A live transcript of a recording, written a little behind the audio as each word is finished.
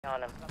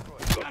On him.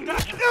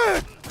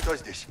 Кто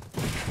здесь?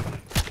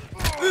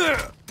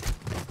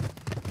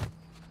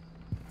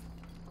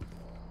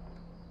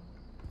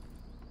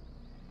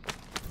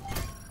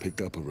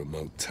 Picked up a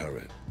remote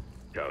turret.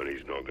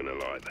 Tony's not gonna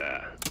like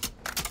that.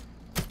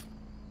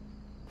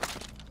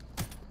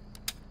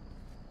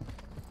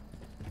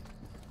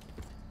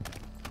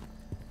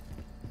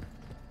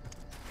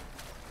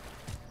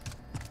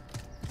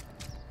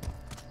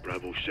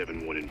 Bravo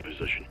 7-1 in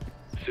position.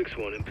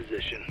 6-1 in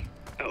position.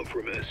 Out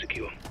perimeter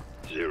secure.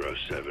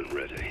 0-7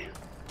 ready.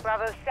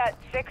 Bravo set.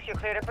 6, you're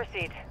clear to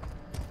proceed.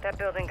 That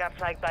building got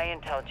flagged by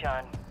intel,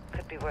 John.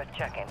 Could be worth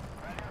checking.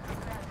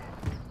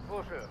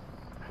 Слушаю.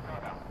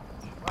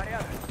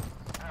 Порядок.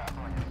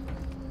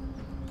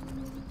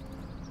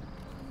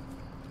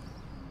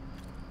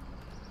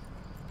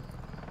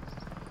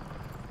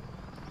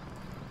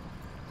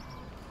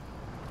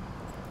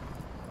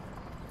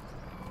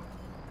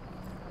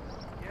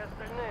 Где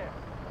остальные?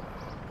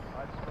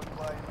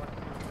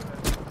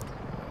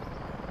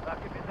 Да,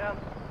 капитан.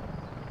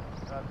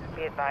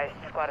 Be advised,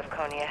 squad of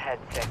Coney ahead,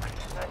 6.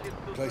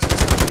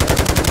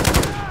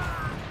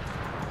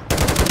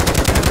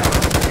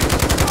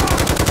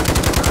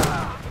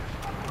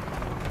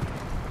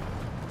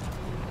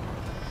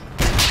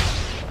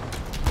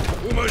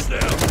 Almost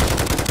there.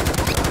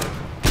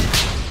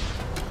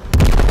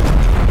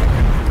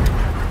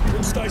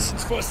 All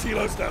stations, first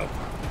helos down.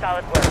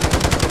 Solid work.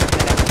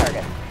 The next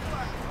target.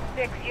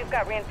 6, you've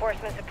got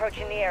reinforcements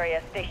approaching the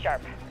area. Stay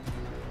sharp.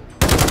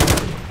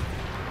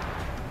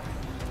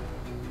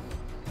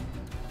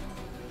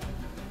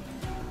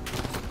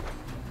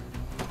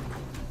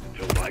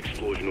 Felt like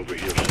explosion over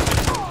here.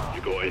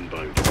 You got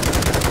inbound.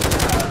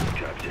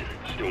 Captain,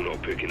 still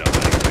not picking up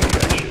any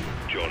radiation.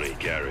 Johnny,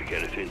 Garrick,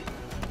 anything?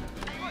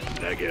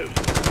 Negative.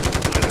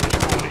 Neither is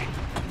Coney.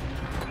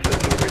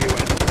 Send no radio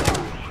out.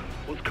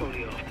 What's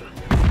Coney after?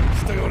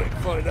 Stay on it,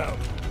 find out.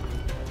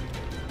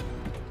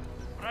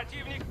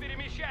 Противник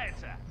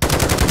перемещается.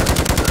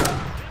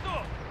 Иду.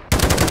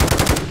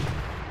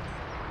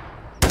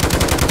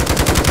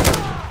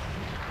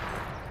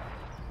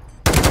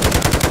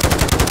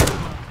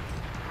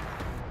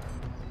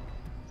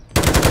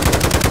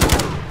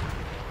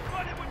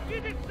 Кто-нибудь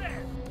видит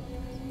цель?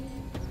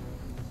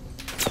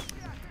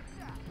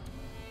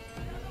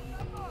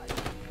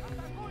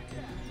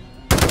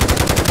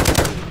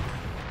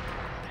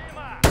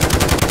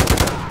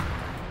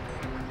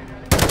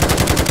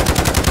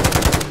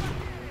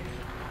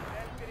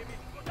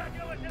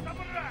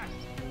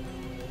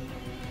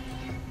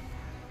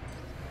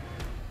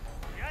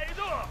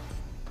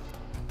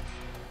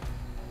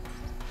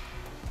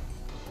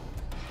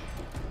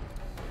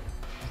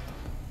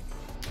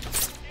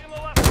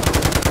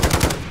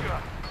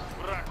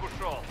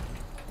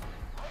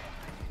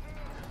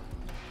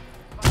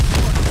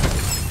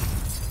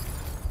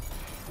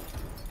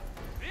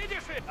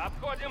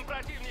 Обходим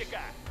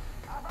противника!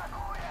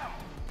 Атакуем!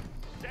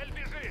 Цель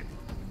бежит!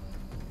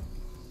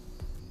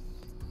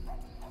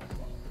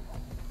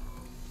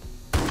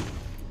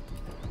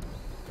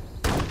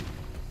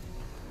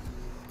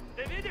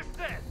 Ты видишь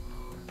цель?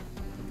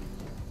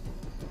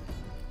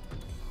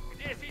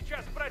 Где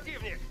сейчас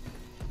противник?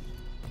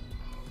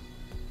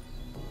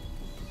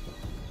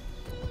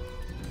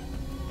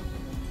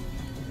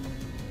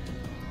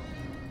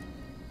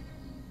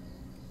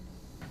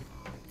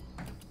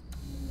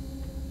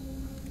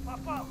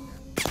 Попался!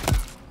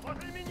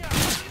 Возле меня!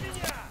 Возле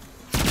меня!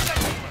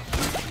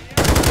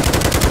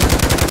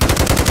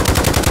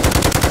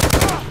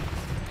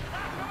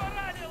 Нашего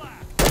ранило!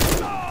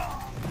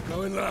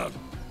 Going loud.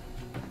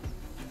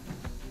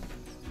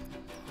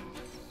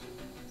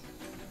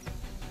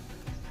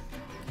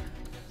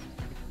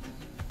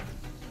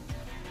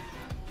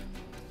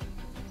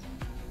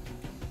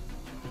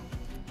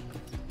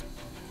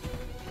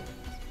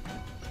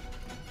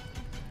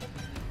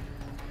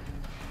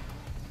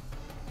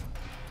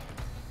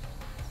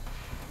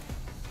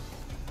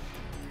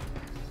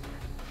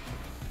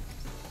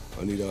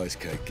 I need ice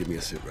cake. Give me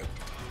a sit rep.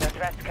 No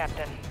threats,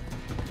 Captain.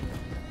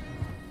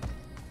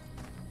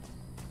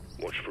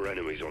 Watch for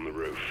enemies on the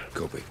roof.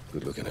 Copy.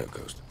 Good looking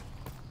outpost.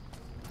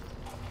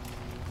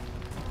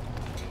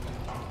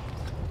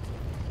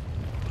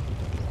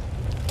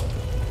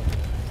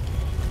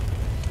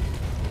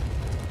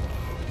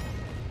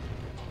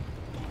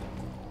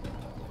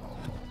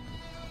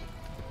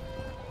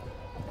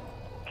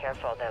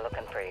 Careful, they're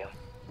looking for you.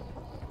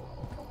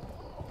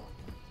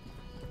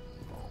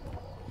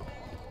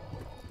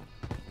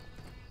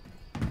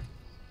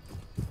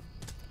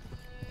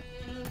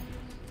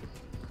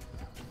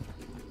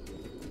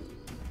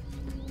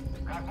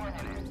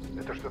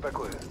 Это что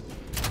такое?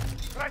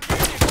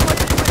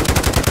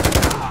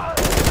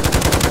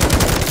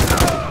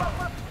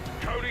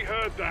 Coney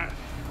heard that.